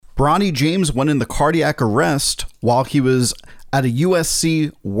Bronny James went into cardiac arrest while he was at a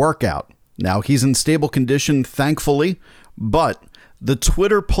USC workout. Now, he's in stable condition, thankfully, but the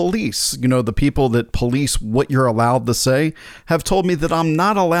Twitter police, the people that police what you're allowed to say, have told me that I'm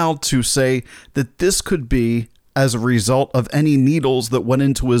not allowed to say that this could be as a result of any needles that went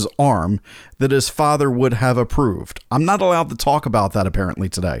into his arm that his father would have approved. I'm not allowed to talk about that apparently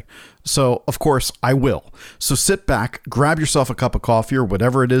today. So, of course, I will. So sit back, grab yourself a cup of coffee or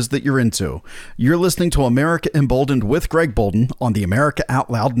whatever it is that you're into. You're listening to America Emboldened with Greg Boulden on the America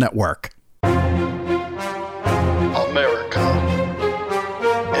Out Loud Network. America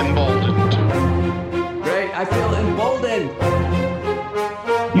Emboldened. Greg, I feel emboldened.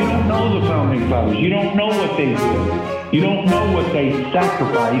 You don't know the founding fathers. You don't know what they did. You don't know what they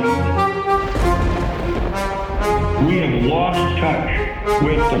sacrificed. We have lost touch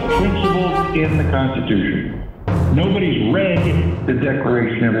with the principles in the Constitution. Nobody's read the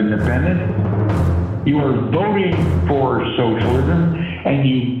Declaration of Independence. You are voting for socialism, and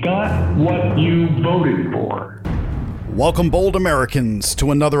you got what you voted for. Welcome, bold Americans,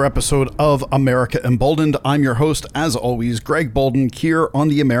 to another episode of America Emboldened. I'm your host, as always, Greg Boulden, here on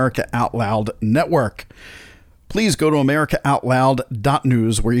the America Out Loud Network. Please go to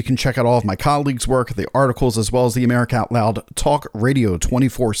americaoutloud.news, where you can check out all of my colleagues' work, the articles, as well as the America Out Loud Talk Radio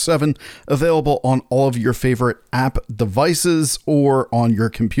 24/7, available on all of your favorite app devices or on your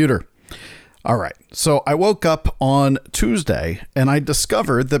computer. All right, so I woke up on Tuesday and I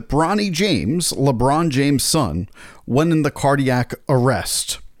discovered that Bronny James, LeBron James' son, went into cardiac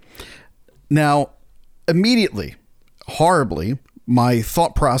arrest. Now, immediately, horribly, my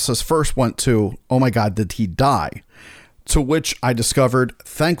thought process first went to, oh my God, did he die? To which I discovered,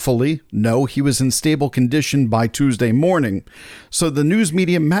 thankfully, no, he was in stable condition by Tuesday morning. So the news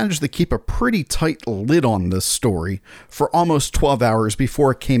media managed to keep a pretty tight lid on this story for almost 12 hours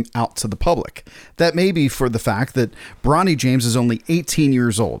before it came out to the public. That may be for the fact that Bronny James is only 18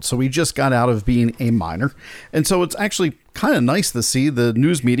 years old, so he just got out of being a minor. And so it's actually kind of nice to see the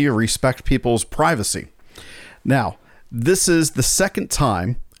news media respect people's privacy. Now, this is the second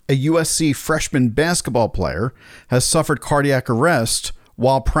time a USC freshman basketball player has suffered cardiac arrest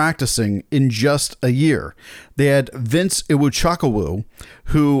while practicing in just a year. They had Vince Iwuchukwu,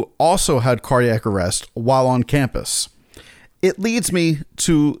 who also had cardiac arrest while on campus. It leads me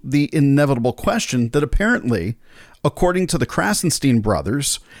to the inevitable question that apparently, according to the Krasenstein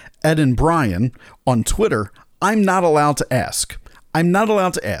brothers, Ed and Brian, on Twitter, I'm not allowed to ask. I'm not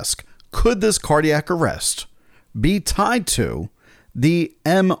allowed to ask, could this cardiac arrest be tied to the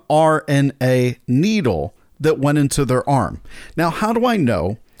mRNA needle that went into their arm? Now, how do I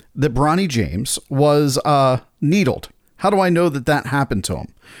know that Bronny James was needled? How do I know that that happened to him?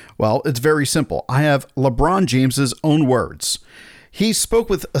 Well, it's very simple. I have LeBron James's own words. He spoke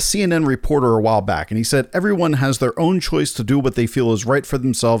with a CNN reporter a while back, and he said, everyone has their own choice to do what they feel is right for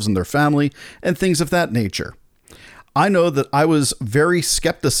themselves and their family and things of that nature. I know that I was very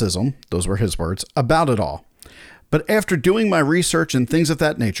skepticism, those were his words, about it all. But after doing my research and things of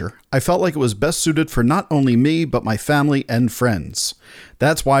that nature, I felt like it was best suited for not only me, but my family and friends.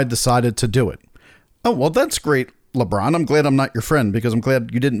 That's why I decided to do it. Oh, well, that's great, LeBron. I'm glad I'm not your friend, because I'm glad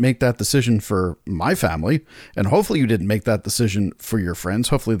you didn't make that decision for my family. And hopefully you didn't make that decision for your friends.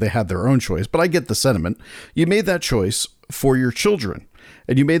 Hopefully they had their own choice. But I get the sentiment. You made that choice for your children,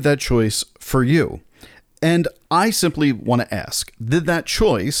 and you made that choice for you. And I simply want to ask, did that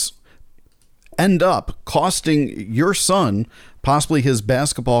choice end up costing your son possibly his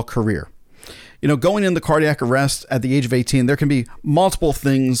basketball career? Going into cardiac arrest at the age of 18, there can be multiple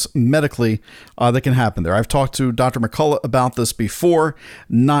things medically that can happen there. I've talked to Dr. McCullough about this before,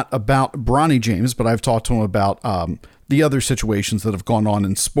 not about Bronny James, but I've talked to him about the other situations that have gone on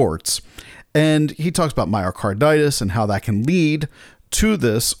in sports. And he talks about myocarditis and how that can lead to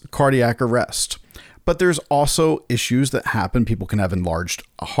this cardiac arrest. But there's also issues that happen. People can have enlarged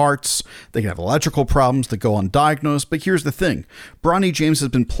hearts. They can have electrical problems that go undiagnosed. But here's the thing. Bronny James has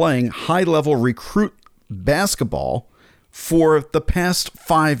been playing high-level recruit basketball for the past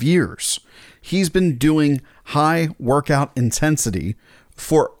 5 years. He's been doing high workout intensity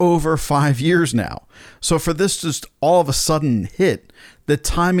for over 5 years now. So for this just all of a sudden hit, the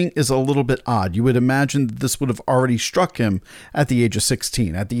timing is a little bit odd. You would imagine that this would have already struck him at the age of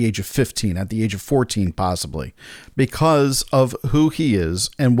 16, at the age of 15, at the age of 14, possibly, because of who he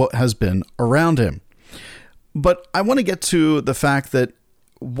is and what has been around him. But I want to get to the fact that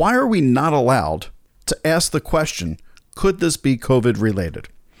why are we not allowed to ask the question, could this be COVID related,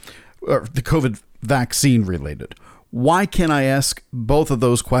 or the COVID vaccine related? Why can't I ask both of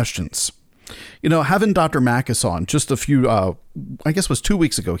those questions? Having Dr. Makis on just a few, I guess it was 2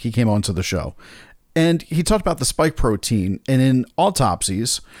 weeks ago, he came onto the show and he talked about the spike protein. And in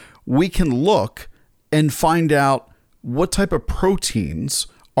autopsies, we can look and find out what type of proteins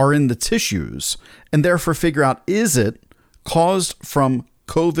are in the tissues and therefore figure out, is it caused from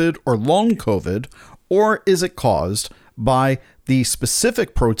COVID or long COVID, or is it caused by the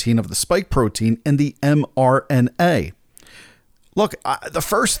specific protein of the spike protein and the mRNA? Look, the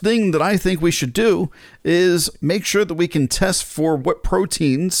first thing that I think we should do is make sure that we can test for what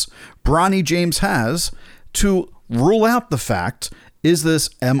proteins Bronny James has to rule out the fact, is this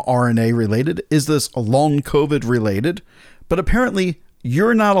mRNA related? Is this long COVID related? But apparently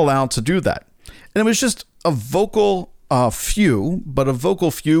you're not allowed to do that. And it was just a vocal few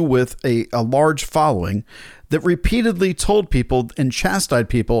with a large following that repeatedly told people and chastised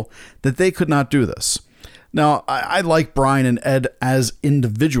people that they could not do this. Now, I like Brian and Ed as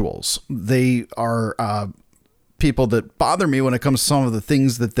individuals. They are people that bother me when it comes to some of the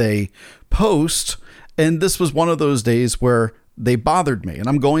things that they post. And this was one of those days where they bothered me. And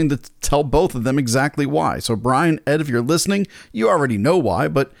I'm going to tell both of them exactly why. So Brian, Ed, if you're listening, you already know why.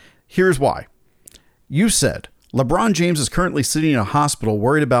 But here's why. You said LeBron James is currently sitting in a hospital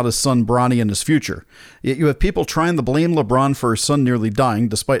worried about his son Bronny and his future. Yet you have people trying to blame LeBron for his son nearly dying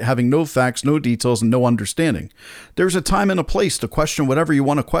despite having no facts, no details, and no understanding. There's a time and a place to question whatever you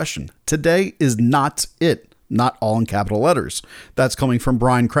want to question. Today is not it. Not all in capital letters. That's coming from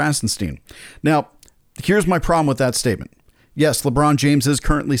Brian Krasenstein. Now, here's my problem with that statement. Yes, LeBron James is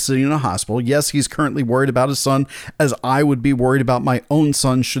currently sitting in a hospital. Yes, he's currently worried about his son, as I would be worried about my own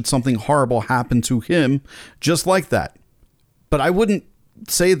son should something horrible happen to him, just like that. But I wouldn't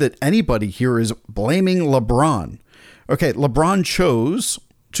say that anybody here is blaming LeBron. Okay, LeBron chose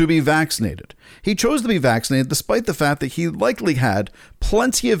to be vaccinated. He chose to be vaccinated despite the fact that he likely had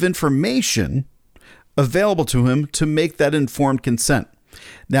plenty of information available to him to make that informed consent.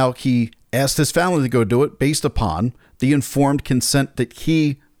 Now, he asked his family to go do it based upon the informed consent that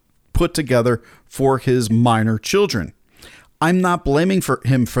he put together for his minor children. I'm not blaming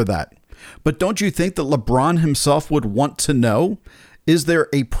him for that. But don't you think that LeBron himself would want to know, is there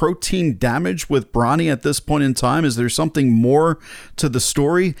a protein damage with Bronny at this point in time? Is there something more to the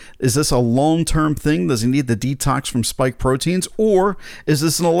story? Is this a long-term thing? Does he need the detox from spike proteins? Or is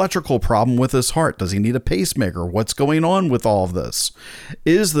this an electrical problem with his heart? Does he need a pacemaker? What's going on with all of this?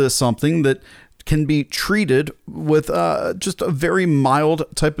 Is this something that can be treated with just a very mild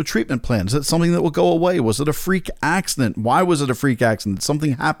type of treatment plan? Is it something that will go away? Was it a freak accident? Why was it a freak accident? Did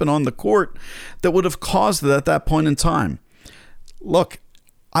something happen on the court that would have caused it at that point in time? Look,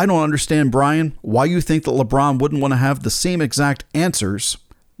 I don't understand, Brian, why you think that LeBron wouldn't want to have the same exact answers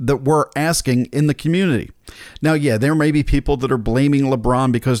that we're asking in the community. Now, yeah, there may be people that are blaming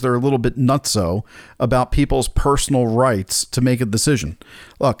LeBron because they're a little bit nutso about people's personal rights to make a decision.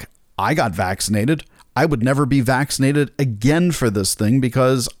 Look, I got vaccinated. I would never be vaccinated again for this thing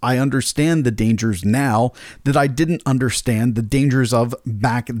because I understand the dangers now that I didn't understand the dangers of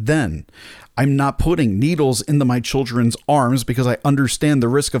back then. I'm not putting needles into my children's arms because I understand the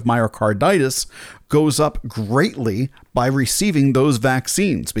risk of myocarditis goes up greatly by receiving those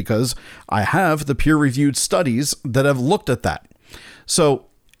vaccines because I have the peer-reviewed studies that have looked at that. So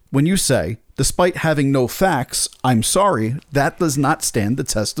when you say, despite having no facts, I'm sorry, that does not stand the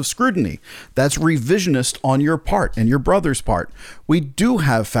test of scrutiny. That's revisionist on your part and your brother's part. We do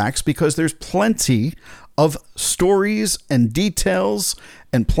have facts because there's plenty of stories and details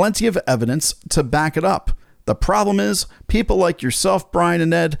and plenty of evidence to back it up. The problem is people like yourself, Brian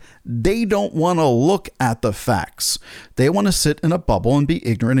and Ed, they don't want to look at the facts. They want to sit in a bubble and be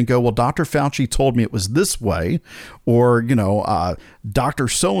ignorant and go, well, Dr. Fauci told me it was this way, or, Dr.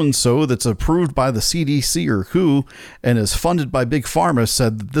 So-and-so that's approved by the CDC or WHO and is funded by Big Pharma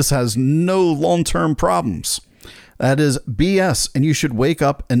said that this has no long-term problems. That is BS, and you should wake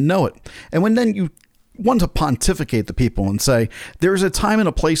up and know it. And when then you want to pontificate the people and say, there's a time and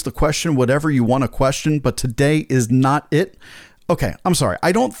a place to question whatever you want to question, but today is not it. Okay, I'm sorry.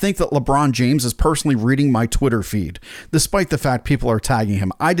 I don't think that LeBron James is personally reading my Twitter feed, despite the fact people are tagging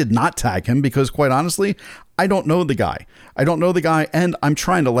him. I did not tag him because, quite honestly, I don't know the guy. And I'm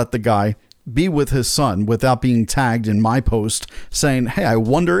trying to let the guy be with his son without being tagged in my post saying, hey, I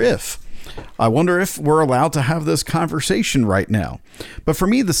wonder if we're allowed to have this conversation right now. But for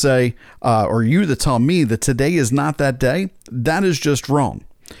me to say, or you to tell me that today is not that day, that is just wrong.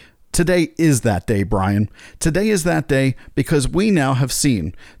 Today is that day, Brian. Today is that day because we now have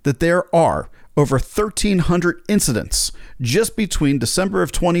seen that there are over 1,300 incidents just between December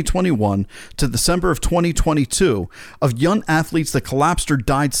of 2021 to December of 2022 of young athletes that collapsed or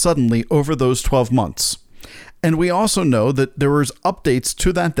died suddenly over those 12 months. And we also know that there was updates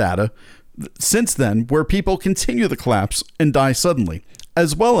to that data since then where people continue to collapse and die suddenly,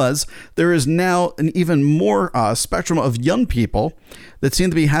 as well as there is now an even more spectrum of young people that seem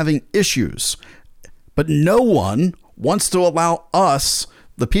to be having issues. But no one wants to allow us,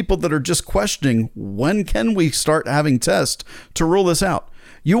 the people that are just questioning when can we start having tests, to rule this out.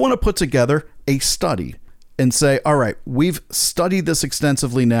 You want to put together a study and say, all right, we've studied this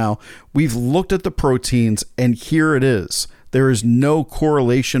extensively now. We've looked at the proteins and here it is. There is no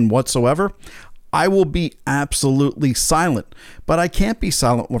correlation whatsoever. I will be absolutely silent, but I can't be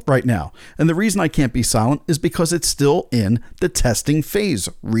silent right now. And the reason I can't be silent is because it's still in the testing phase.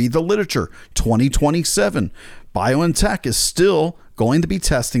 Read the literature. 2027. BioNTech is still going to be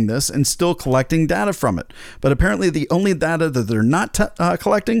testing this and still collecting data from it. But apparently the only data that they're not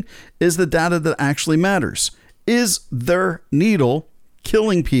collecting is the data that actually matters. Is their needle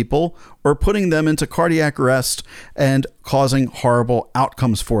killing people or putting them into cardiac arrest and causing horrible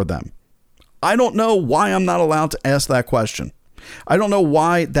outcomes for them? I don't know why I'm not allowed to ask that question. I don't know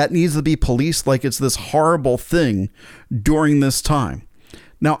why that needs to be policed like it's this horrible thing during this time.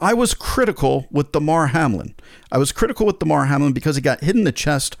 Now, I was critical with Damar Hamlin. Because he got hit in the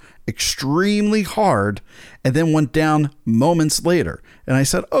chest extremely hard and then went down moments later. And I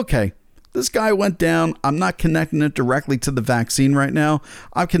said, okay, this guy went down. I'm not connecting it directly to the vaccine right now.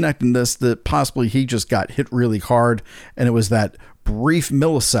 I'm connecting this that possibly he just got hit really hard and it was that brief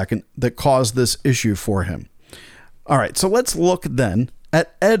millisecond that caused this issue for him. All right, so let's look then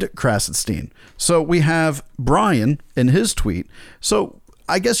at Ed Krasenstein. So we have Brian in his tweet. So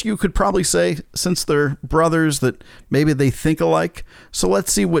I guess you could probably say, since they're brothers, that maybe they think alike. So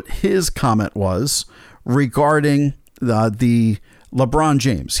let's see what his comment was regarding the LeBron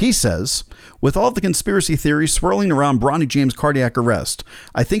James. He says, with all the conspiracy theories swirling around Bronny James' cardiac arrest,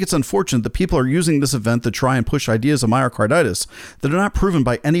 I think it's unfortunate that people are using this event to try and push ideas of myocarditis that are not proven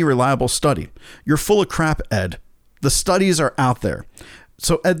by any reliable study. You're full of crap, Ed. The studies are out there.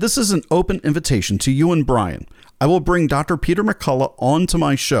 So, Ed, this is an open invitation to you and Brian. I will bring Dr. Peter McCullough onto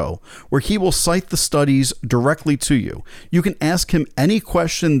my show where he will cite the studies directly to you. You can ask him any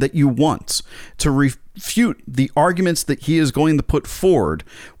question that you want to refute the arguments that he is going to put forward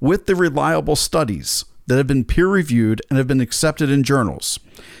with the reliable studies that have been peer-reviewed and have been accepted in journals.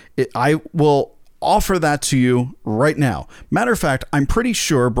 I will offer that to you right now. Matter of fact, I'm pretty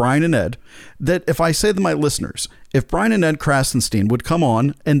sure, Brian and Ed, that if I say to my listeners, if Brian and Ed Krasenstein would come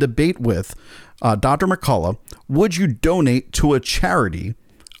on and debate with Dr. McCullough, would you donate to a charity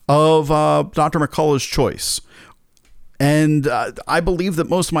of Dr. McCullough's choice? And I believe that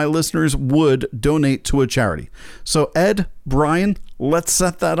most of my listeners would donate to a charity. So Ed, Brian, let's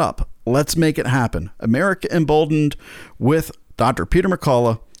set that up. Let's make it happen. America Emboldened with Dr. Peter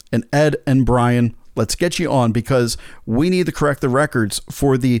McCullough and Ed and Brian. Let's get you on because we need to correct the records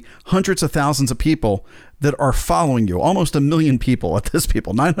for the hundreds of thousands of people that are following you. Almost 1 million people at this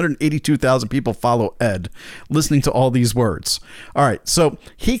people. 982,000 people follow Ed, listening to all these words. All right. So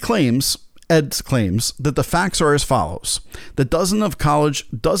Ed claims that the facts are as follows. That dozens of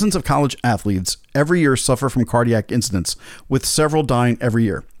college athletes every year suffer from cardiac incidents, with several dying every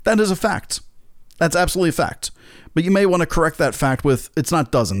year. That is a fact. That's absolutely a fact. But you may want to correct that fact with, it's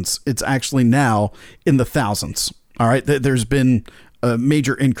not dozens. It's actually now in the thousands. All right. There's been a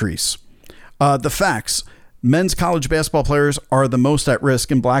major increase. The facts. Men's college basketball players are the most at risk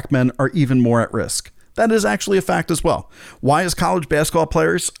and black men are even more at risk. That is actually a fact as well. Why is college basketball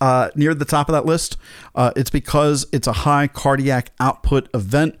players near the top of that list? It's because it's a high cardiac output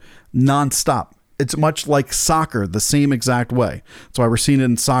event nonstop. It's much like soccer, the same exact way. That's why we're seeing it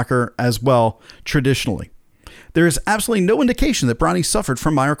in soccer as well traditionally. There is absolutely no indication that Bronny suffered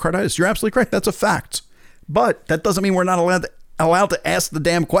from myocarditis. You're absolutely correct. That's a fact. But that doesn't mean we're not allowed to ask the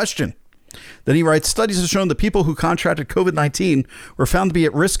damn question. Then he writes, studies have shown that people who contracted COVID-19 were found to be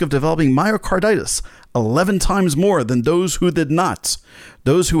at risk of developing myocarditis 11 times more than those who did not.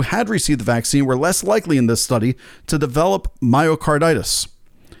 Those who had received the vaccine were less likely in this study to develop myocarditis.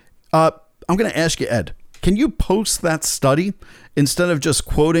 I'm going to ask you, Ed, can you post that study instead of just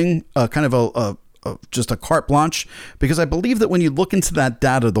quoting just a carte blanche? Because I believe that when you look into that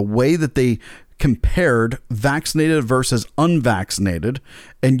data, the way that they compared vaccinated versus unvaccinated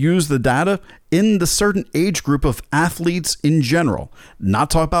and use the data, in the certain age group of athletes in general. Not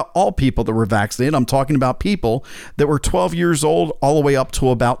talking about all people that were vaccinated. I'm talking about people that were 12 years old all the way up to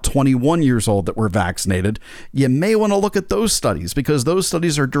about 21 years old that were vaccinated. You may want to look at those studies because those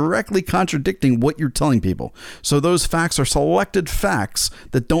studies are directly contradicting what you're telling people. So those facts are selected facts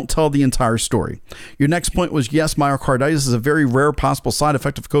that don't tell the entire story. Your next point was, yes, myocarditis is a very rare possible side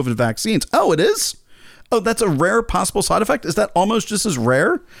effect of COVID vaccines. Oh, it is? Oh, that's a rare possible side effect? Is that almost just as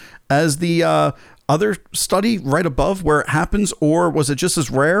rare as the other study right above where it happens? Or was it just as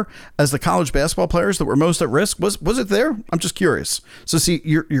rare as the college basketball players that were most at risk? Was it there? I'm just curious. So see,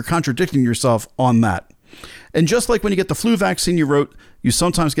 you're contradicting yourself on that. And just like when you get the flu vaccine, you wrote, you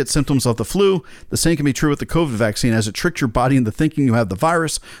sometimes get symptoms of the flu. The same can be true with the COVID vaccine, as it tricked your body into thinking you have the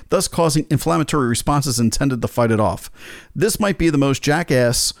virus, thus causing inflammatory responses intended to fight it off. This might be the most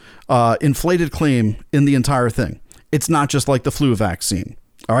jackass, inflated claim in the entire thing. It's not just like the flu vaccine.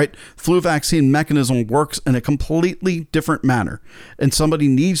 All right. Flu vaccine mechanism works in a completely different manner. And somebody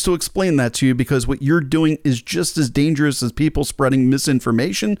needs to explain that to you, because what you're doing is just as dangerous as people spreading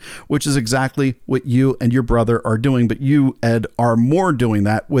misinformation, which is exactly what you and your brother are doing. But you, Ed, are more doing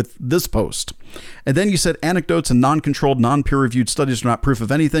that with this post. And then you said anecdotes and non-controlled, non-peer-reviewed studies are not proof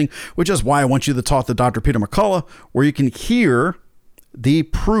of anything, which is why I want you to talk to Dr. Peter McCullough, where you can hear the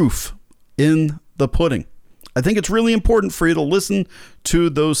proof in the pudding. I think it's really important for you to listen to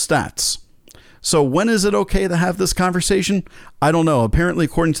those stats. So when is it okay to have this conversation? I don't know. Apparently,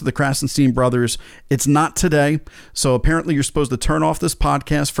 according to the Krasenstein brothers, it's not today. So apparently you're supposed to turn off this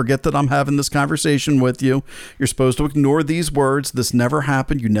podcast, forget that I'm having this conversation with you. You're supposed to ignore these words. This never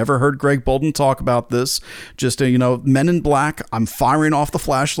happened. You never heard Greg Boulden talk about this. Just, Men in Black. I'm firing off the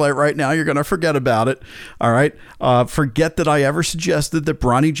flashlight right now. You're going to forget about it. All right. Forget that I ever suggested that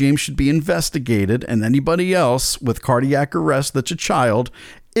Bronny James should be investigated, and anybody else with cardiac arrest that's a child,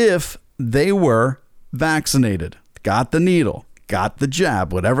 if they were vaccinated, got the needle, got the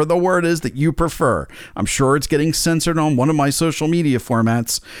jab, whatever the word is that you prefer. I'm sure it's getting censored on one of my social media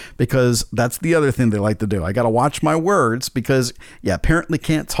formats, because that's the other thing they like to do. I got to watch my words because you apparently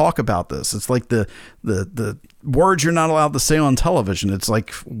can't talk about this. It's like the words you're not allowed to say on television. It's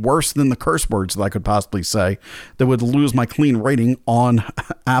like worse than the curse words that I could possibly say that would lose my clean rating on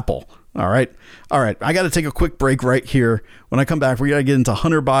Apple. All right. I got to take a quick break right here. When I come back, we got to get into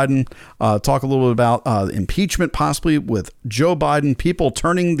Hunter Biden, talk a little bit about impeachment, possibly with Joe Biden, people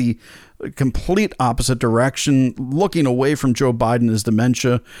turning the complete opposite direction, looking away from Joe Biden as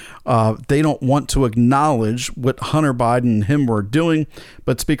dementia. They don't want to acknowledge what Hunter Biden and him were doing,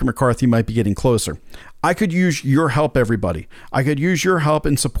 but Speaker McCarthy might be getting closer. I could use your help, everybody. I could use your help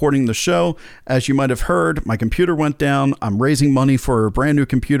in supporting the show. As you might have heard, my computer went down. I'm raising money for a brand new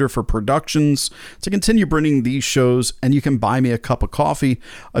computer for productions to continue bringing these shows, and you can buy me a cup of coffee.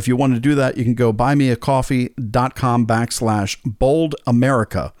 If you want to do that, you can go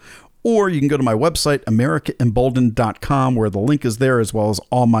buymeacoffee.com/boldamerica. Or you can go to my website, americaemboldened.com, where the link is there, as well as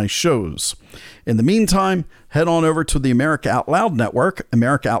all my shows. In the meantime, head on over to the America Out Loud network,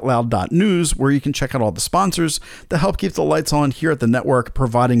 americaoutloud.news, where you can check out all the sponsors that help keep the lights on here at the network,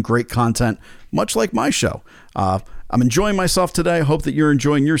 providing great content, much like my show. I'm enjoying myself today. I hope that you're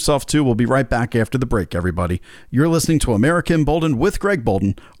enjoying yourself too. We'll be right back after the break, everybody. You're listening to America Emboldened with Greg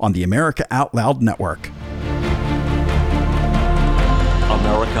Boulden on the America Out Loud network.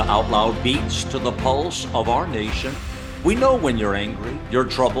 America Out Loud beats to the pulse of our nation. We know when you're angry, you're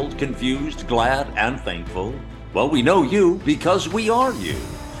troubled, confused, glad, and thankful. Well, we know you because we are you.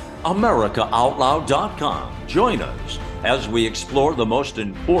 AmericaOutloud.com. Join us as we explore the most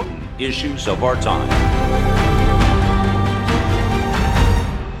important issues of our time.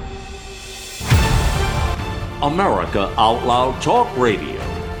 America Out Loud Talk Radio.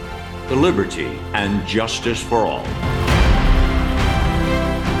 Liberty and justice for all.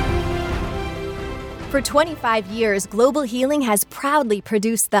 For 25 years, Global Healing has proudly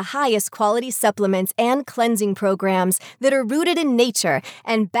produced the highest quality supplements and cleansing programs that are rooted in nature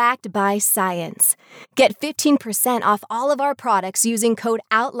and backed by science. Get 15% off all of our products using code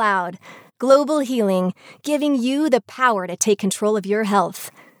OUTLOUD. Global Healing, giving you the power to take control of your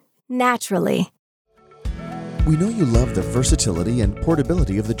health naturally. We know you love the versatility and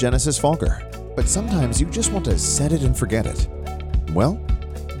portability of the Genesis Fogger, but sometimes you just want to set it and forget it. Well,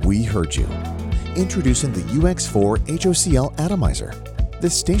 we heard you. Introducing the UX4 HOCl Atomizer.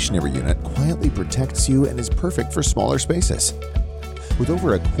 This stationary unit quietly protects you and is perfect for smaller spaces. With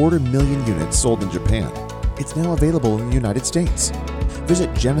over 250,000 units sold in Japan, it's now available in the United States. Visit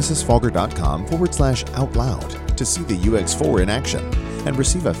genesisfogger.com/outloud to see the UX4 in action and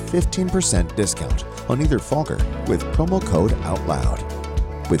receive a 15% discount on either Fogger with promo code OUTLOUD.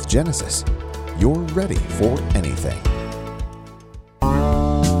 With Genesis, you're ready for anything.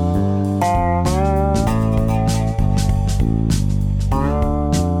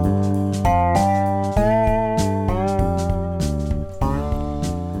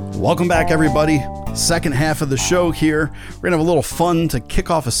 Welcome back, everybody. Second half of the show here. We're going to have a little fun to kick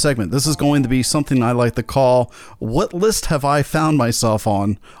off a segment. This is going to be something I like to call, What List Have I Found Myself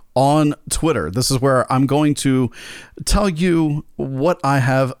on Twitter. This is where I'm going to tell you what I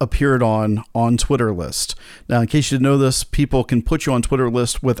have appeared on Twitter list. Now, in case you didn't know this, people can put you on Twitter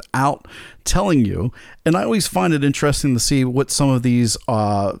list without telling you. And I always find it interesting to see what some of these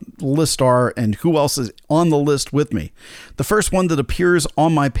lists are and who else is on the list with me. The first one that appears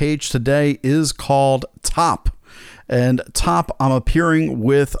on my page today is called Top. And Top, I'm appearing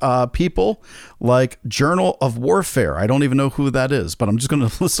with people like Journal of Warfare. I don't even know who that is, but I'm just going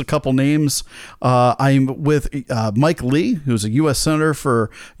to list a couple names. I'm with Mike Lee, who's a U.S. Senator for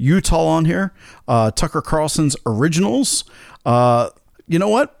Utah on here. Tucker Carlson's Originals. You know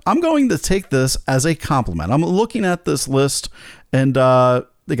what? I'm going to take this as a compliment. I'm looking at this list, and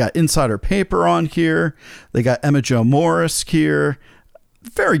they got Insider Paper on here. They got Emma Jo Morris here.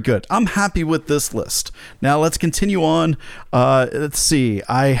 Very good. I'm happy with this list. Now let's continue on. Let's see.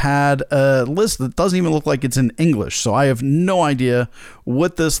 I had a list that doesn't even look like it's in English, so I have no idea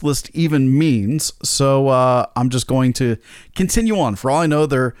what this list even means. So I'm just going to continue on. For all I know,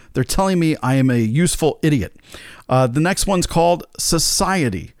 they're telling me I am a useful idiot. The next one's called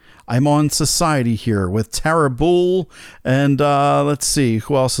Society. I'm on Society here with Tara Bull, and let's see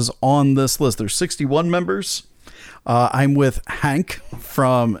who else is on this list. There's 61 members. I'm with Hank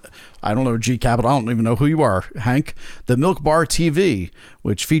from, I don't know, G Capital. I don't even know who you are, Hank. The Milk Bar TV,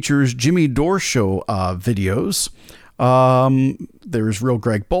 which features Jimmy Dore Show videos. There's real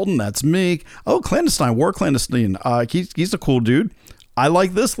Greg Boulden. That's me. Oh, Clandestine, War Clandestine. He's a cool dude. I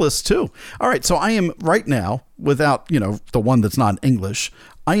like this list too. All right. So I am right now, without, the one that's not in English,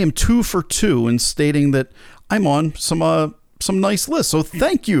 I am 2 for 2 in stating that I'm on some nice lists. So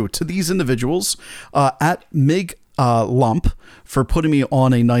thank you to these individuals at Mig Lump for putting me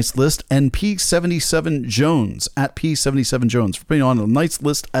on a nice list, and P77 Jones at P77 Jones for putting on a nice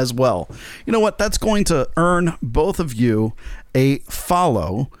list as well. You know what? That's going to earn both of you a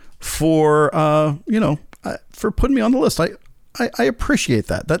follow for for putting me on the list. I appreciate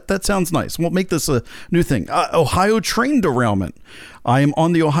that. That sounds nice. We'll make this a new thing. Ohio train derailment. I am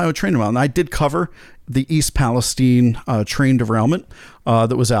on the Ohio train derailment. I did cover the East Palestine train derailment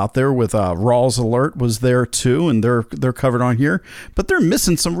that was out there with Rawls Alert was there too, and they're covered on here. But they're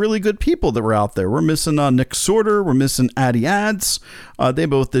missing some really good people that were out there. We're missing Nick Sorter. We're missing Addy Ads. They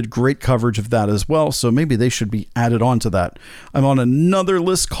both did great coverage of that as well, so maybe they should be added on to that. I'm on another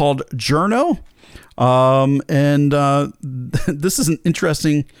list called Journo. This is an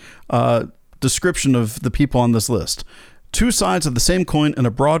interesting description of the people on this list. 2 sides of the same coin and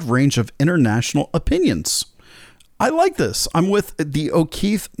a broad range of international opinions. I like this. I'm with the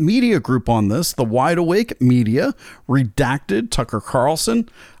O'Keefe Media Group on this, the Wide Awake Media, Redacted, Tucker Carlson.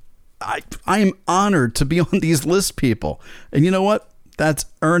 I am honored to be on these lists, people. And you know what? That's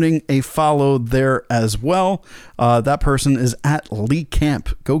earning a follow there as well. That person is at Lee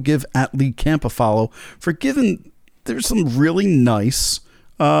Camp. Go give at Lee Camp a follow for giving. There's some really nice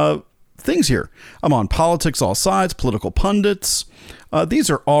things here. I'm on Politics All Sides, Political Pundits. These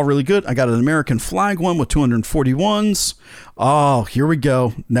are all really good. I got an American Flag one with 241s. Oh, here we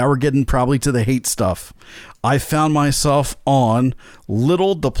go. Now we're getting probably to the hate stuff. I found myself on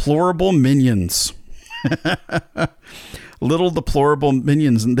Little Deplorable Minions. Little Deplorable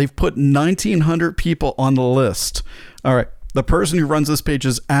Minions, and they've put 1,900 people on the list. All right. The person who runs this page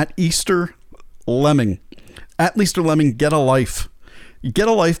is at Easter Lemming. At Easter Lemming, get a life. You get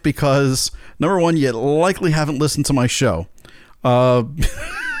a life because, number one, you likely haven't listened to my show. Because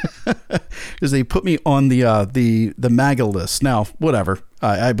they put me on the MAGA list. Now, whatever.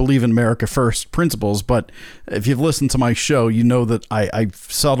 I believe in America First principles, but if you've listened to my show, you know that I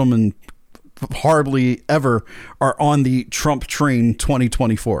seldom and hardly ever are on the Trump train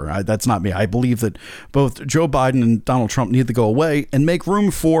 2024. That's not me. I believe that both Joe Biden and Donald Trump need to go away and make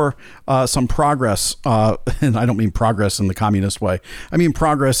room for some progress. And I don't mean progress in the communist way. I mean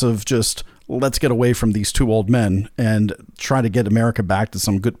progress of just let's get away from these 2 old men and try to get America back to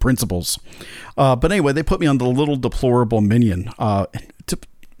some good principles. But anyway, they put me on the Little Deplorable Minion.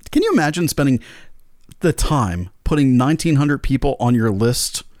 Can you imagine spending the time putting 1,900 people on your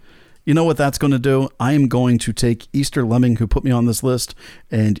list? You know what that's going to do? I am going to take Easter Lemming, who put me on this list,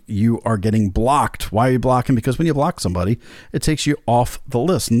 and you are getting blocked. Why are you blocking? Because when you block somebody, it takes you off the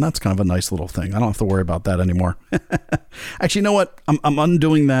list, and that's kind of a nice little thing. I don't have to worry about that anymore. Actually, you know what? I'm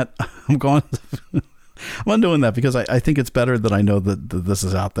undoing that. I'm undoing that because I think it's better that I know that this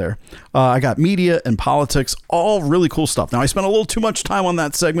is out there. I got media and politics, all really cool stuff. Now, I spent a little too much time on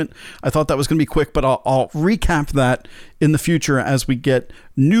that segment. I thought that was going to be quick, but I'll recap that in the future as we get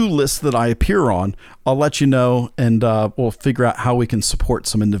new lists that I appear on. I'll let you know, and we'll figure out how we can support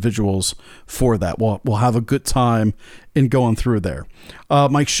some individuals for that. We'll have a good time in going through there.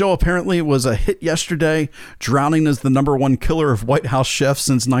 My show apparently was a hit yesterday. Drowning is the #1 killer of White House chefs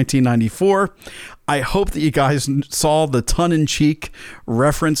since 1994. I hope that you guys saw the tongue-in-cheek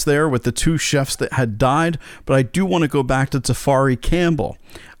reference there with the 2 chefs that had died, but I do want to go back to Tafari Campbell.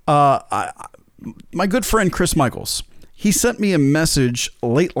 My good friend Chris Michaels, he sent me a message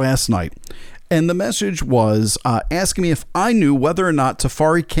late last night, and the message was asking me if I knew whether or not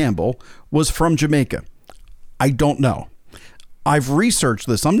Tafari Campbell was from Jamaica. I don't know. I've researched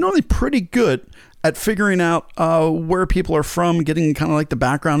this. I'm normally pretty good at figuring out where people are from, getting kind of like the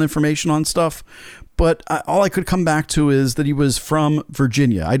background information on stuff. But all I could come back to is that he was from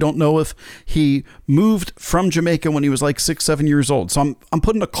Virginia. I don't know if he moved from Jamaica when he was like 6, 7 years old. So I'm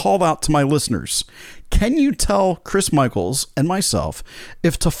putting a call out to my listeners. Can you tell Chris Michaels and myself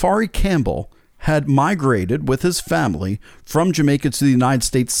if Tafari Campbell had migrated with his family from Jamaica to the United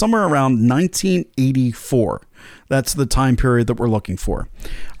States somewhere around 1984? That's the time period that we're looking for.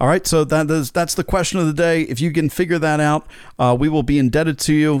 All right, so that's the question of the day. If you can figure that out, we will be indebted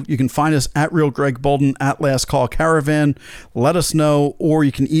to you. You can find us at Real Greg Boulden, at Last Call Caravan. Let us know, or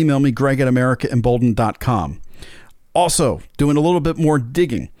you can email me, greg@americaemboldened.com. Also, doing a little bit more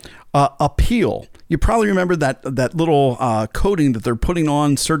digging. Appeal. You probably remember that little coating that they're putting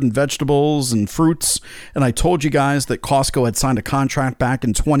on certain vegetables and fruits. And I told you guys that Costco had signed a contract back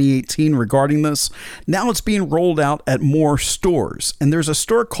in 2018 regarding this. Now it's being rolled out at more stores. And there's a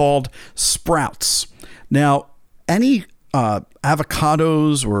store called Sprouts. Now, any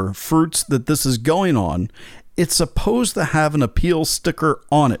avocados or fruits that this is going on, it's supposed to have an appeal sticker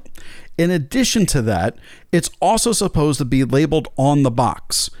on it. In addition to that, it's also supposed to be labeled on the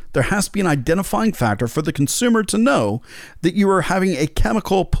box. There has to be an identifying factor for the consumer to know that you are having a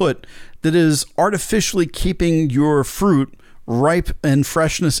chemical put that is artificially keeping your fruit ripe and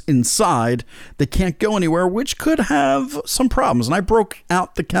freshness inside that can't go anywhere, which could have some problems. And I broke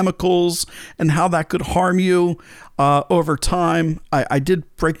out the chemicals and how that could harm you over time. I did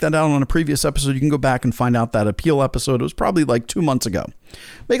break that out on a previous episode. You can go back and find out that appeal episode. It was probably like 2 months ago.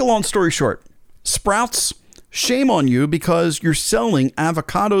 Make a long story short, Sprouts, shame on you because you're selling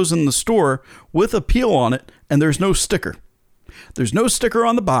avocados in the store with appeal on it and there's no sticker. There's no sticker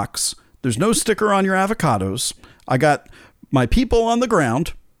on the box. There's no sticker on your avocados. I got my people on the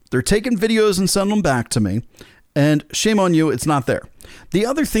ground. They're taking videos and sending them back to me. And shame on you, it's not there. The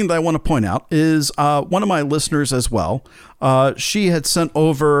other thing that I want to point out is one of my listeners as well. She had sent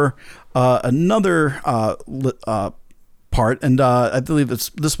over another part, and I believe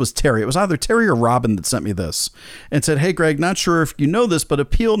this was Terry. It was either Terry or Robin that sent me this and said, "Hey, Greg, not sure if you know this, but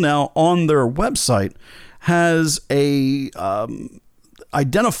Appeal now on their website has a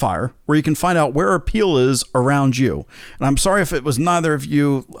identifier where you can find out where Appeal is around you." And I'm sorry if it was neither of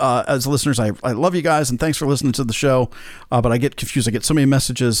you as listeners. I love you guys and thanks for listening to the show, but I get confused. I get so many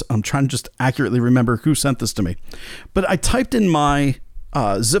messages. I'm trying to just accurately remember who sent this to me. But I typed in my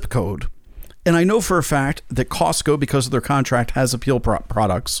zip code, and I know for a fact that Costco, because of their contract, has Appeal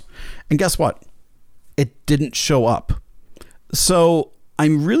products. And guess what? It didn't show up. So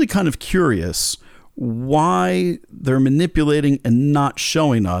I'm really kind of curious why they're manipulating and not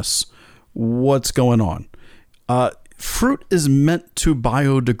showing us what's going on. Fruit is meant to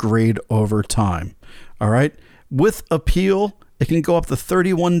biodegrade over time. All right. With Appeal, it can go up to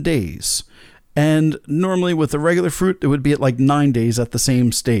 31 days. And normally with the regular fruit, it would be at like 9 days at the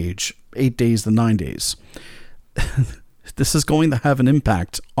same stage, 8 days to 9 days. This is going to have an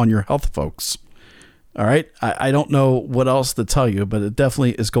impact on your health, folks. All right. I don't know what else to tell you, but it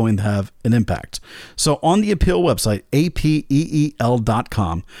definitely is going to have an impact. So on the Appeal website,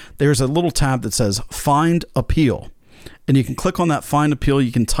 apeel.com, there's a little tab that says Find Appeal. And you can click on that Find Appeal.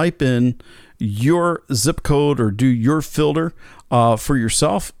 You can type in your zip code or do your filter for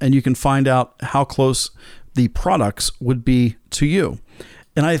yourself, and you can find out how close the products would be to you.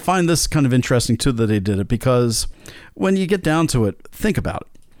 And I find this kind of interesting, too, that they did it, because when you get down to it, think about it.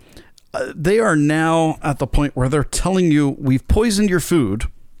 They are now at the point where they're telling you, we've poisoned your food.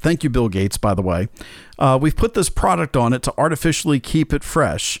 Thank you, Bill Gates, by the way. We've put this product on it to artificially keep it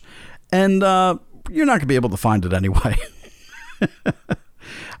fresh. And you're not going to be able to find it anyway.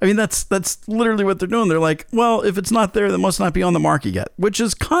 I mean, that's literally what they're doing. They're like, well, if it's not there, that must not be on the market yet, which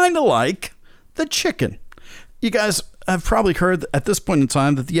is kind of like the chicken. You guys have probably heard at this point in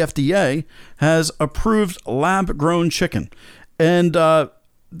time that the FDA has approved lab-grown chicken. And the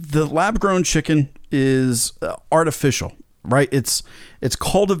lab-grown chicken is artificial, right? It's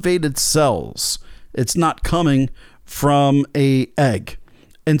cultivated cells. It's not coming from an egg.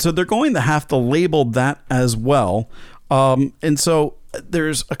 And so they're going to have to label that as well. And so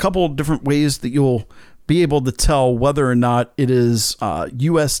there's a couple of different ways that you'll be able to tell whether or not it is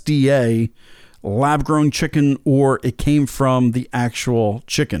USDA lab-grown chicken or it came from the actual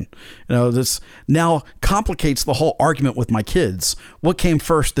chicken. You know, this now complicates the whole argument with my kids. What came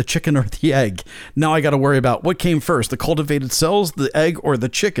first, the chicken or the egg? Now I got to worry about what came first, the cultivated cells, the egg, or the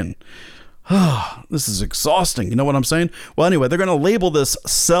chicken. This is exhausting. You know what I'm saying? Well, anyway, they're going to label this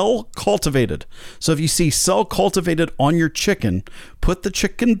cell cultivated. So if you see cell cultivated on your chicken, put the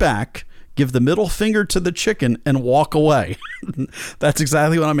chicken back, give the middle finger to the chicken, and walk away. That's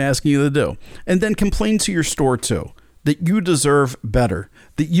exactly what I'm asking you to do. And then complain to your store too, that you deserve better,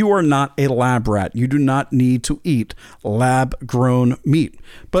 that you are not a lab rat. You do not need to eat lab-grown meat.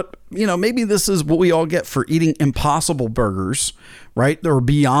 But, you know, maybe this is what we all get for eating Impossible Burgers, right? Or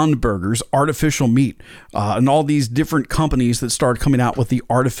Beyond Burgers, artificial meat, and all these different companies that started coming out with the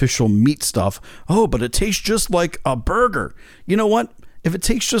artificial meat stuff. Oh, but it tastes just like a burger. You know what? If it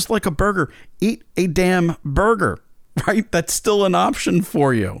tastes just like a burger, eat a damn burger, right? That's still an option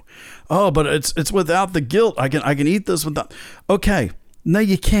for you. Oh, but it's without the guilt. I can eat this without. Okay, no,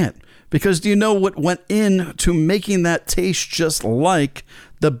 you can't. Because do you know what went into making that taste just like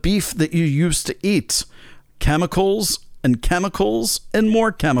the beef that you used to eat? Chemicals and chemicals and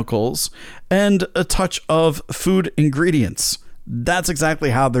more chemicals and a touch of food ingredients. That's exactly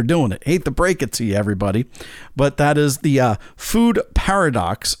how they're doing it. Hate to break it to you, everybody, but that is the food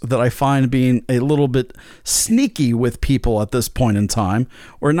paradox that I find being a little bit sneaky with people at this point in time,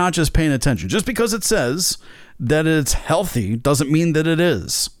 or not just paying attention. Just because it says that it's healthy doesn't mean that it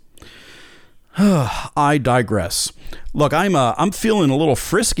is. I digress. Look, I'm feeling a little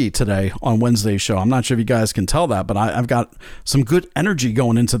frisky today on Wednesday's show. I'm not sure if you guys can tell that, but I've got some good energy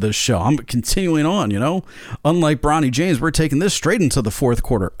going into this show. I'm continuing on, you know. Unlike Bronny James, we're taking this straight into the fourth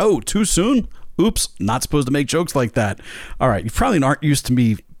quarter. Oh, too soon? Oops, not supposed to make jokes like that. All right, you probably aren't used to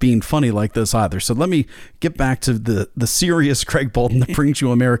me being funny like this either. So let me get back to the serious Greg Boulden that brings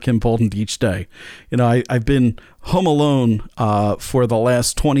you American Emboldened each day. You know, I've been home alone for the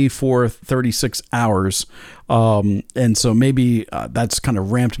last 24, 36 hours. And so maybe that's kind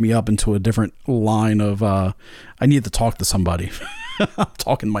of ramped me up into a different line of I need to talk to somebody. I'm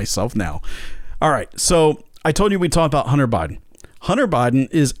talking to myself now. All right, so I told you we talked about Hunter Biden. Hunter Biden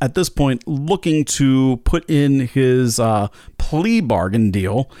is at this point looking to put in his plea bargain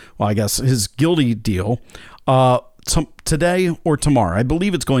deal, well, I guess his guilty deal, today or tomorrow. I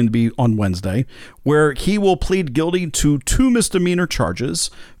believe it's going to be on Wednesday, where he will plead guilty to 2 misdemeanor charges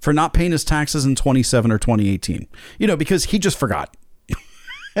for not paying his taxes in 2017 or 2018. You know, because he just forgot.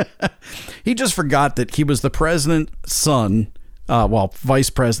 He just forgot that he was the president's son, vice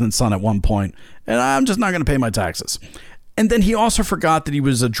president's son at one point, and I'm just not going to pay my taxes. And then he also forgot that he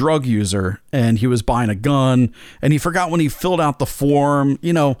was a drug user and he was buying a gun, and he forgot when he filled out the form.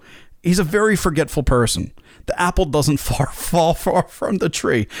 You know, he's a very forgetful person. The apple doesn't fall far from the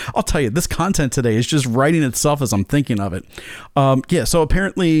tree. I'll tell you, this content today is just writing itself as I'm thinking of it. So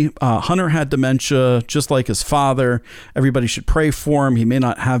apparently Hunter had dementia, just like his father. Everybody should pray for him. He may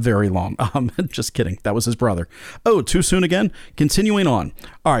not have very long. Just kidding. That was his brother. Oh, too soon again? Continuing on.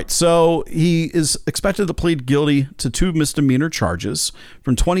 All right, so he is expected to plead guilty to 2 misdemeanor charges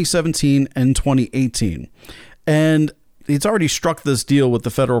from 2017 and 2018. And he's already struck this deal with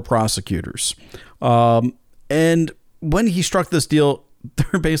the federal prosecutors. And when he struck this deal,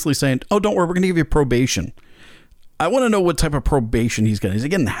 they're basically saying, oh, don't worry, we're going to give you probation. I want to know what type of probation he's getting. Is he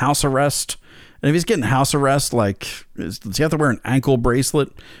getting house arrest? And if he's getting house arrest, like, does he have to wear an ankle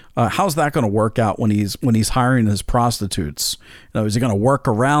bracelet? How's that going to work out when he's hiring his prostitutes? You know, is he going to work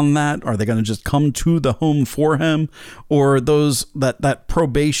around that? Are they going to just come to the home for him? Or that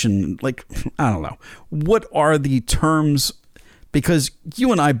probation, like, I don't know. What are the terms? Because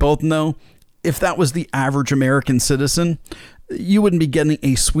you and I both know, if that was the average American citizen, you wouldn't be getting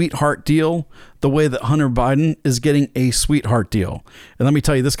a sweetheart deal the way that Hunter Biden is getting a sweetheart deal. And let me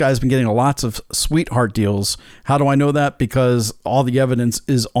tell you, this guy's been getting lots of sweetheart deals. How do I know that? Because all the evidence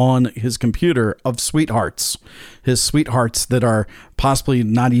is on his computer of sweethearts. His sweethearts that are possibly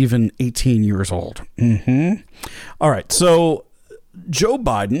not even 18 years old. All right. So Joe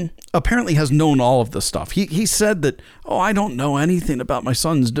Biden apparently has known all of this stuff. He said that, I don't know anything about my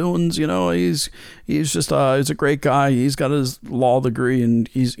son's doings. He's just he's a great guy. He's got his law degree and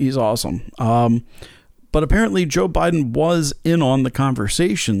he's awesome. But apparently Joe Biden was in on the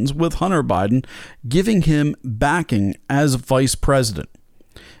conversations with Hunter Biden, giving him backing as vice president.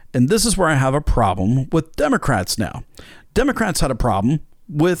 And this is where I have a problem with Democrats now. Democrats had a problem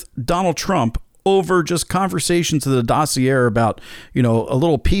with Donald Trump over just conversations of the dossier about, a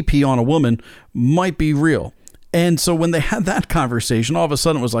little pee-pee on a woman might be real. And so when they had that conversation, all of a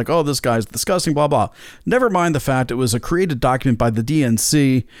sudden it was like, this guy's disgusting, blah, blah. Never mind the fact it was a created document by the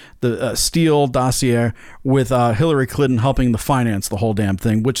DNC, the Steele dossier, with Hillary Clinton helping to finance the whole damn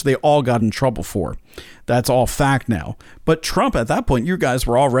thing, which they all got in trouble for. That's all fact now. But Trump, at that point, you guys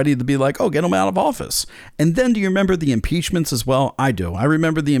were all ready to be like, get him out of office. And then do you remember the impeachments as well? I do. I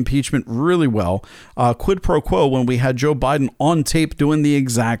remember the impeachment really well. Quid pro quo when we had Joe Biden on tape doing the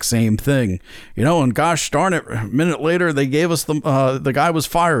exact same thing. And gosh darn it, a minute later, they gave us the guy was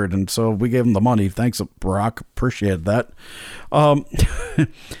fired. And so we gave him the money. Thanks, Barack. Appreciate that.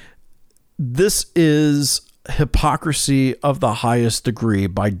 This is hypocrisy of the highest degree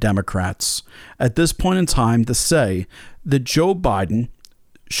by Democrats at this point in time to say that Joe Biden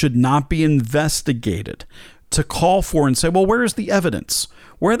should not be investigated, to call for and say, where's the evidence?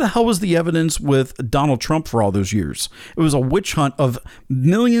 Where the hell was the evidence with Donald Trump for all those years? It was a witch hunt of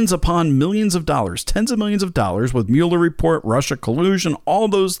millions upon millions of dollars, tens of millions of dollars with Mueller report, Russia collusion, all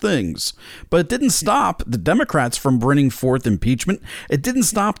those things. But it didn't stop the Democrats from bringing forth impeachment. It didn't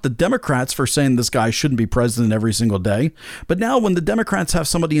stop the Democrats for saying this guy shouldn't be president every single day. But now when the Democrats have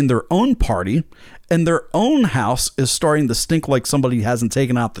somebody in their own party and their own house is starting to stink like somebody hasn't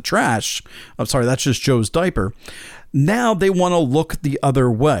taken out the trash, I'm sorry, that's just Joe's diaper. Now they want to look the other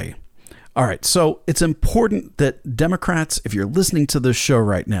way. All right, so it's important that Democrats, if you're listening to this show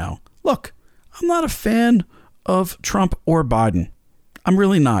right now, look, I'm not a fan of Trump or Biden. I'm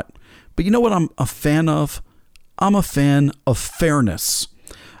really not. But you know what I'm a fan of? I'm a fan of fairness.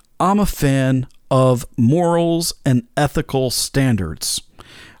 I'm a fan of morals and ethical standards.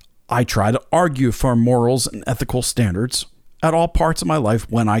 I try to argue for morals and ethical standards at all parts of my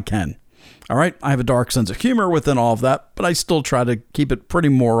life when I can. All right, I have a dark sense of humor within all of that, but I still try to keep it pretty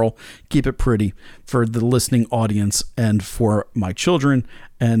moral, keep it pretty for the listening audience and for my children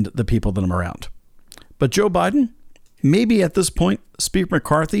and the people that I'm around. But Joe Biden, maybe at this point, Speaker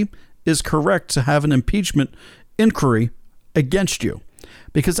McCarthy is correct to have an impeachment inquiry against you.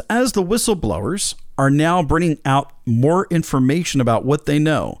 Because as the whistleblowers are now bringing out more information about what they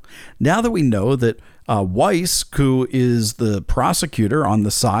know, now that we know that Weiss, who is the prosecutor on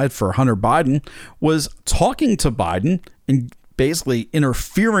the side for Hunter Biden, was talking to Biden and basically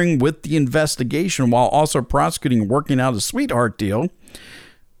interfering with the investigation while also prosecuting and working out a sweetheart deal.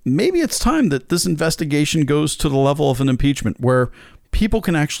 Maybe it's time that this investigation goes to the level of an impeachment where people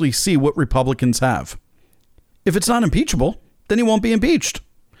can actually see what Republicans have. If it's not impeachable, then he won't be impeached.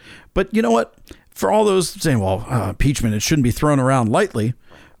 But you know what? For all those saying, impeachment, it shouldn't be thrown around lightly.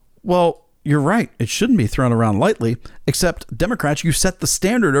 Well, you're right. It shouldn't be thrown around lightly, except Democrats, you set the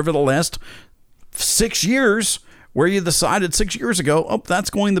standard over the last 6 years where you decided 6 years ago, that's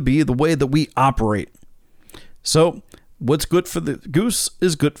going to be the way that we operate. So what's good for the goose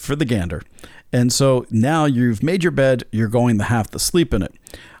is good for the gander. And so now you've made your bed, you're going to have to sleep in it.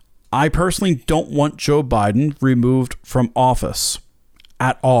 I personally don't want Joe Biden removed from office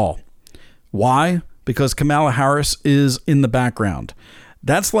at all. Why? Because Kamala Harris is in the background.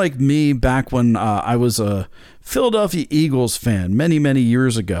 That's like me back when I was a Philadelphia Eagles fan many, many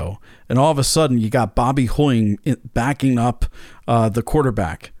years ago. And all of a sudden you got Bobby Hoying backing up the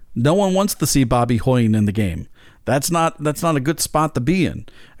quarterback. No one wants to see Bobby Hoying in the game. That's not a good spot to be in.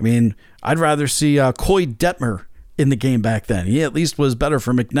 I mean, I'd rather see Coy Detmer in the game back then. He at least was better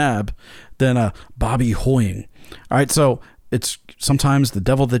for McNabb than Bobby Hoying. All right, so it's sometimes the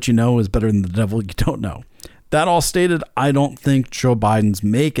devil that you know is better than the devil you don't know. That all stated, I don't think Joe Biden's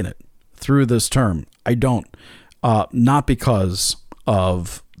making it through this term. I don't. Not because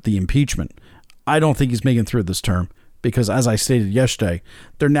of the impeachment. I don't think he's making it through this term because, as I stated yesterday,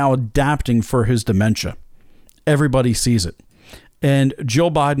 they're now adapting for his dementia. Everybody sees it. And Jill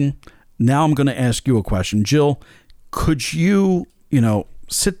Biden, now I'm going to ask you a question. Jill, could you,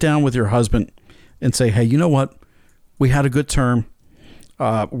 sit down with your husband and say, hey, you know what? We had a good term.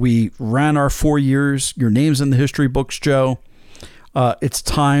 We ran our 4 years. Your name's in the history books, Joe. It's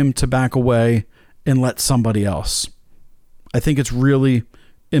time to back away and let somebody else. I think it's really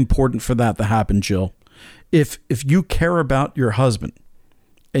important for that to happen, Jill. If you care about your husband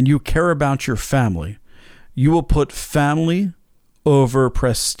and you care about your family, you will put family over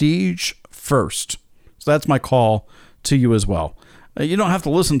prestige first. So that's my call to you as well. You don't have to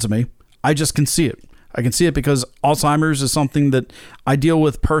listen to me. I just can see it. I can see it because Alzheimer's is something that I deal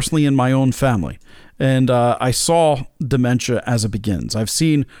with personally in my own family. And I saw dementia as it begins. I've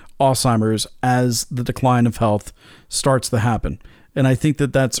seen Alzheimer's as the decline of health starts to happen. And I think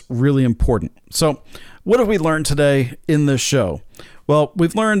that that's really important. So what have we learned today in this show? Well,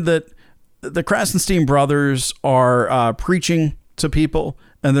 we've learned that the Krasenstein brothers are preaching to people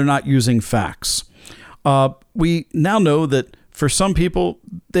and they're not using facts. We now know that for some people,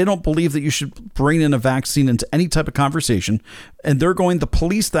 they don't believe that you should bring in a vaccine into any type of conversation, and they're going to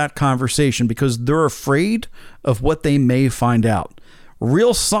police that conversation because they're afraid of what they may find out.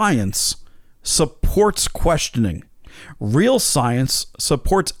 Real science supports questioning. Real science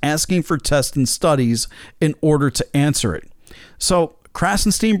supports asking for tests and studies in order to answer it. So,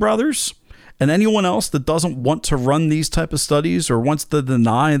 Krasenstein brothers and anyone else that doesn't want to run these type of studies or wants to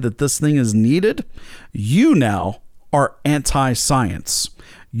deny that this thing is needed, you now are anti-science.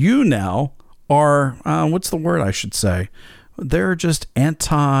 You now are, what's the word I should say? They're just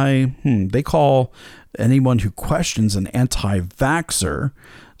they call anyone who questions an anti-vaxxer.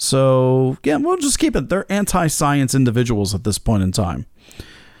 So, yeah, we'll just keep it. They're anti-science individuals at this point in time.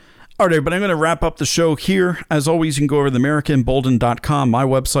 All right, but I'm going to wrap up the show here. As always, you can go over to AmericaEmboldened.com, my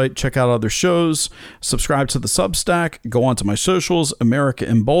website, check out other shows, subscribe to the Substack, go onto my socials, America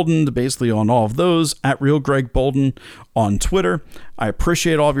Emboldened, basically on all of those, at Real Greg Boulden on Twitter. I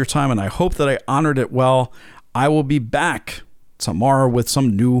appreciate all of your time, and I hope that I honored it well. I will be back tomorrow with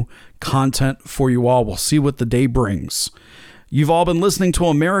some new content for you all. We'll see what the day brings. You've all been listening to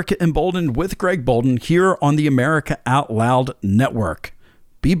America Emboldened with Greg Boulden here on the America Out Loud Network.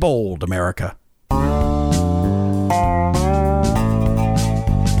 Be bold, America.